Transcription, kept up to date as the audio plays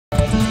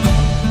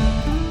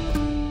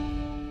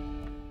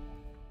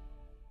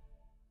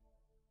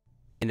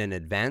In an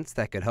advance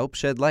that could help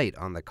shed light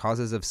on the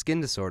causes of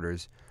skin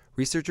disorders,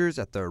 researchers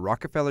at the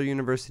Rockefeller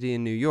University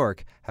in New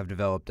York have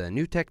developed a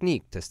new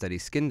technique to study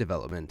skin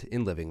development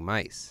in living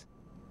mice.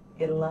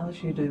 It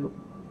allows you to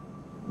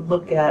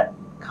look at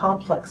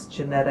complex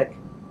genetic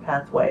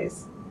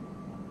pathways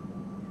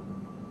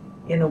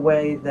in a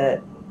way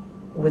that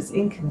was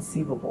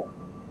inconceivable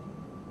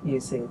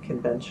using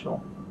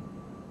conventional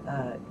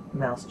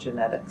mouse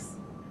genetics.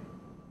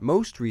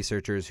 Most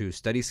researchers who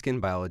study skin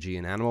biology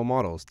in animal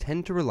models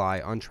tend to rely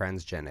on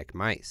transgenic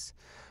mice.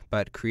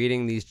 But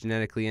creating these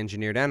genetically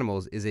engineered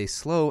animals is a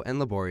slow and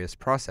laborious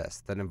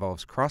process that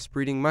involves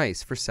crossbreeding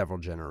mice for several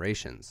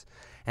generations.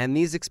 And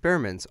these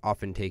experiments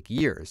often take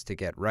years to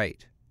get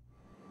right.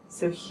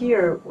 So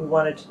here we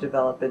wanted to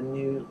develop a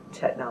new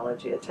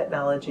technology, a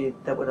technology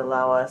that would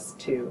allow us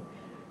to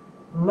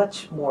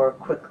much more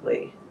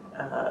quickly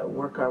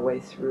work our way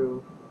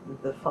through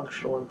the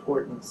functional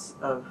importance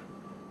of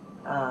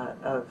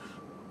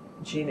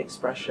gene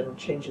expression,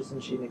 changes in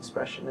gene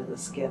expression in the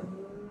skin.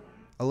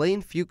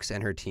 Elaine Fuchs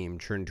and her team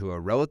turned to a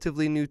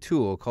relatively new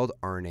tool called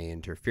RNA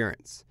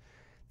interference.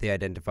 They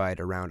identified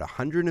around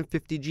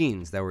 150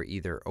 genes that were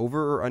either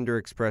over or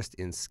underexpressed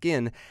in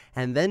skin,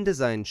 and then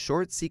designed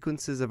short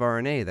sequences of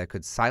RNA that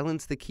could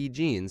silence the key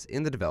genes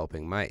in the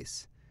developing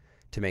mice.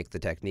 To make the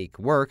technique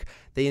work,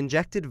 they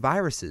injected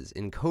viruses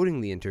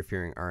encoding the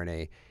interfering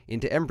RNA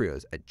into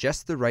embryos at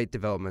just the right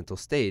developmental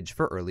stage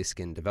for early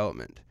skin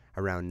development,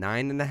 around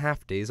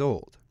 9.5 days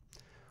old.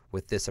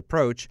 With this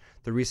approach,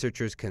 the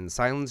researchers can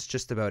silence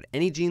just about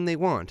any gene they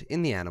want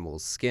in the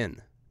animal's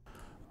skin.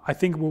 I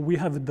think what we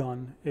have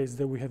done is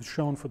that we have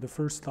shown for the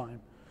first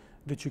time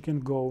that you can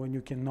go and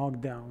you can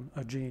knock down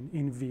a gene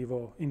in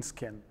vivo in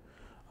skin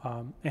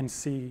and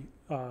see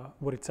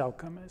what its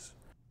outcome is.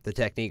 The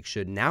technique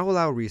should now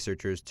allow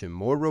researchers to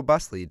more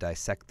robustly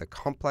dissect the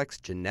complex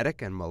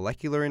genetic and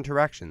molecular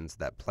interactions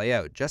that play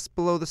out just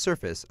below the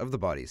surface of the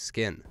body's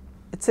skin.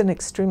 It's an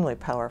extremely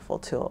powerful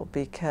tool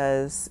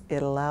because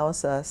it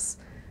allows us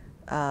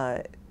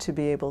to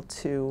be able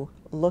to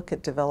look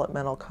at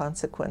developmental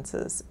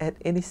consequences at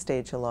any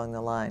stage along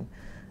the line.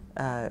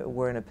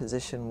 We're in a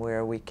position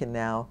where we can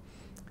now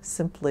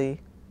simply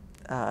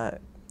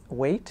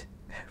wait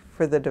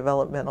for the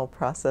developmental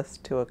process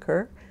to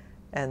occur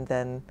and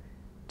then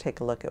take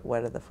a look at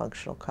what are the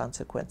functional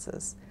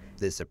consequences.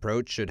 This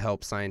approach should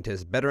help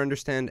scientists better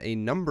understand a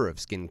number of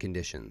skin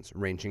conditions,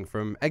 ranging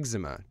from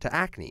eczema to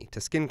acne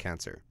to skin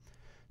cancer.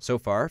 So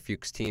far,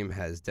 Fuchs' team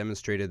has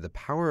demonstrated the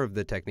power of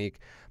the technique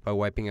by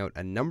wiping out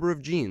a number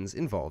of genes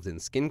involved in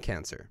skin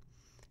cancer.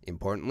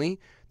 Importantly,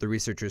 the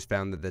researchers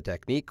found that the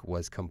technique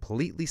was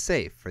completely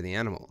safe for the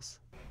animals.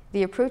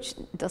 The approach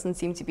doesn't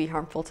seem to be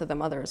harmful to the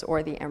mothers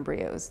or the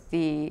embryos.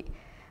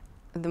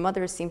 The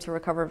mothers seem to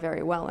recover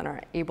very well and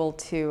are able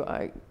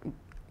to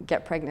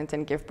get pregnant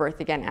and give birth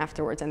again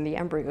afterwards, and the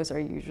embryos are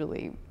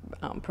usually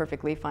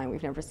perfectly fine.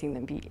 We've never seen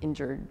them be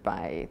injured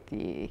by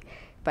the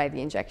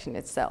injection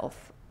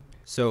itself.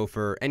 So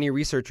for any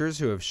researchers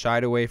who have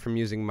shied away from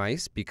using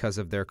mice because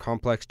of their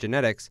complex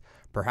genetics,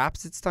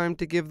 perhaps it's time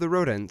to give the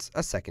rodents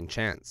a second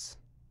chance.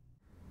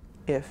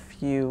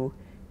 If you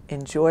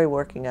enjoy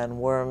working on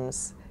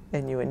worms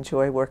and you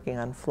enjoy working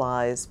on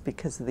flies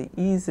because of the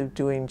ease of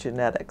doing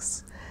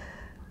genetics,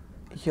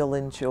 you'll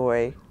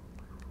enjoy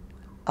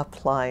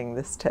applying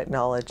this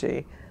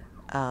technology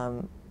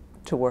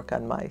to work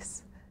on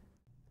mice.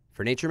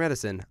 For Nature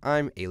Medicine,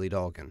 I'm Ailey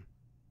Dolgan.